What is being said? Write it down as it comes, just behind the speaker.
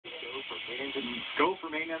Main engine, go for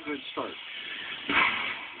main engine start.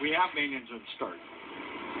 We have main engine start.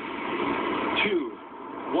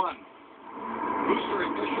 2, 1. Booster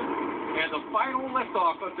ignition and the final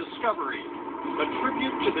liftoff of Discovery. A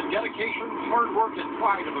tribute to the dedication, hard work, and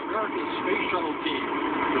pride of America's space shuttle team.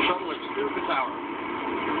 The shuttle has cleared the tower.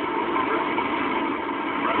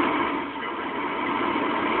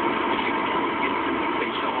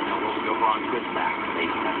 Space shuttle now rolling over onto its back. They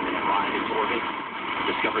have been arrived into orbit.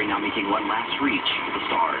 Discovery now making one last reach for the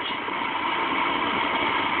stars.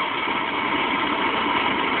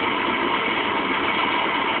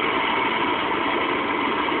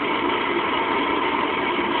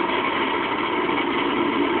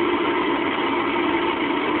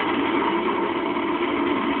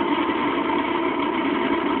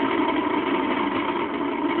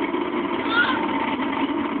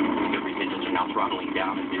 Throttling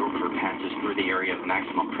down as the orbiter passes through the area of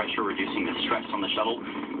maximum pressure, reducing the stress on the shuttle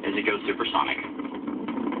as it goes supersonic.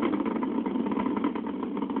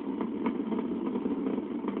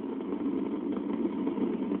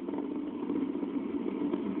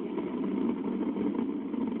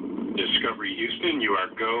 Discovery Houston, you are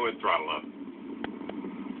go at throttle up.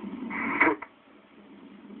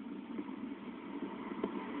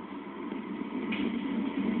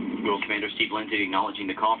 Wheel Commander Steve Lindsay acknowledging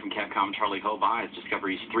the call from Capcom Charlie Hoba as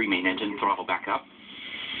Discovery's 3 main engine throttle back up.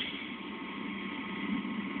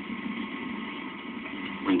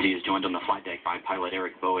 Lindsay is joined on the flight deck by pilot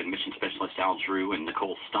Eric Bowen, mission specialist Al Drew, and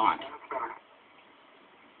Nicole Stott.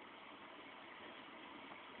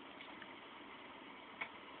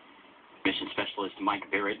 Mission specialist Mike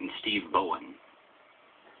Barrett and Steve Bowen.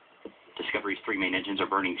 Discovery's 3 main engines are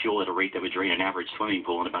burning fuel at a rate that would drain an average swimming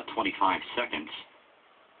pool in about 25 seconds.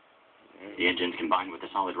 The engines, combined with the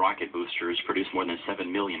solid rocket boosters, produce more than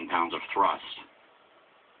 7 million pounds of thrust.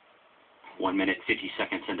 1 minute, 50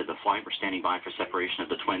 seconds into the flight, we're standing by for separation of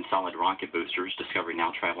the twin solid rocket boosters. Discovery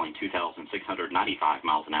now traveling 2,695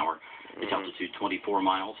 miles an hour. Its altitude 24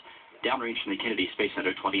 miles. Downrange from the Kennedy Space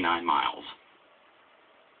Center 29 miles.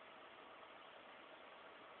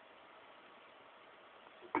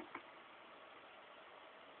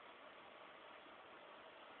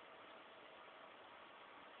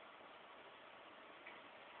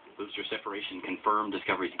 Booster separation confirmed.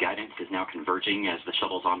 Discovery's guidance is now converging as the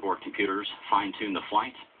shuttle's onboard computers fine-tune the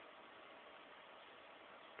flight.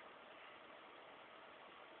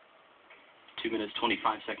 Two minutes,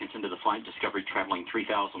 25 seconds into the flight, Discovery traveling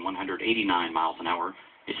 3,189 miles an hour.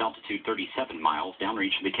 Its altitude 37 miles.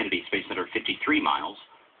 Downrange from the Kennedy Space Center 53 miles.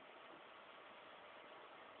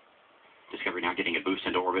 Discovery now getting a boost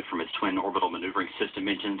into orbit from its twin orbital maneuvering system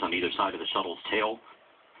engines on either side of the shuttle's tail.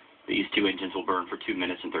 These 2 engines will burn for 2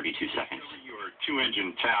 minutes and 32 seconds. Your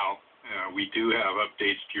 2-engine TAL, we do have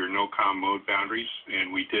updates to your no-com mode boundaries,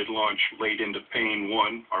 and we did launch late into Pane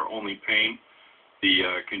 1, our only pane.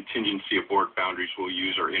 The contingency abort boundaries we'll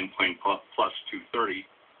use are in-plane plus 230.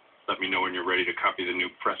 Let me know when you're ready to copy the new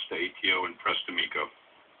Press to ATO and Press to MECO.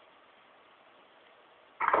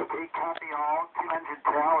 Okay, copy all. 2-engine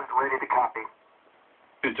TAL is ready to copy.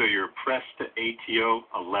 Into your Press to ATO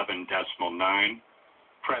 11.9.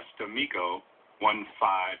 Press to MECO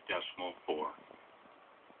 15.4.